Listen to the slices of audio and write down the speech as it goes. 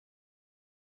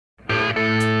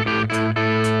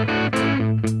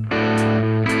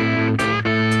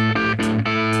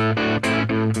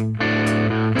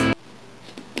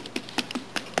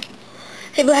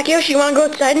Hey, Black Yoshi, you wanna go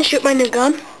outside and shoot my new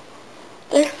gun?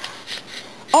 There.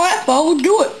 Alright, Bo,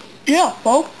 do it. Yeah,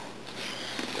 Bo.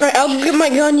 Alright, I'll get my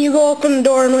gun, you go open the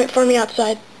door and wait for me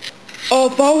outside. Oh,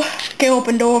 Bo, can't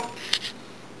open door.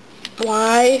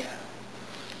 Why?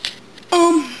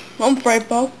 I'm afraid,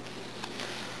 Bo.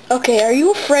 Okay, are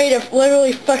you afraid of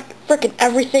literally frickin'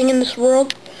 everything in this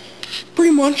world? Pretty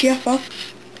much, yeah, Bo.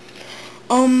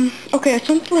 Okay,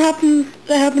 something that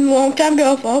happened a long time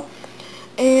ago, Bo.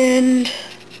 And,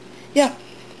 yeah.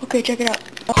 Okay, check it out.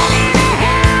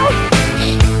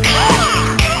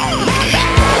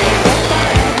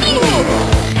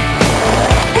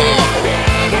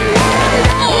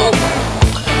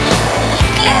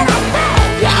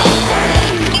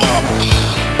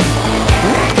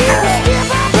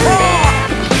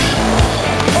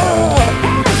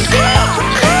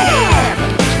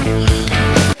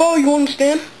 Oh, you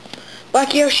understand?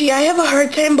 Black Yoshi, I have a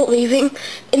hard time believing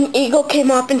an eagle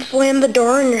came up and slammed the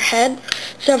door on your head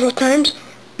several times.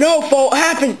 No, Bo, it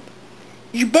happened.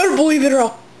 You better believe it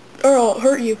or I'll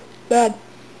hurt you bad.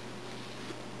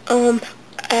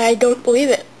 I don't believe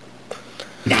it.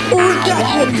 Oh,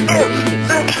 that's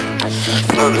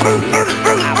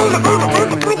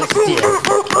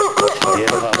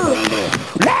it.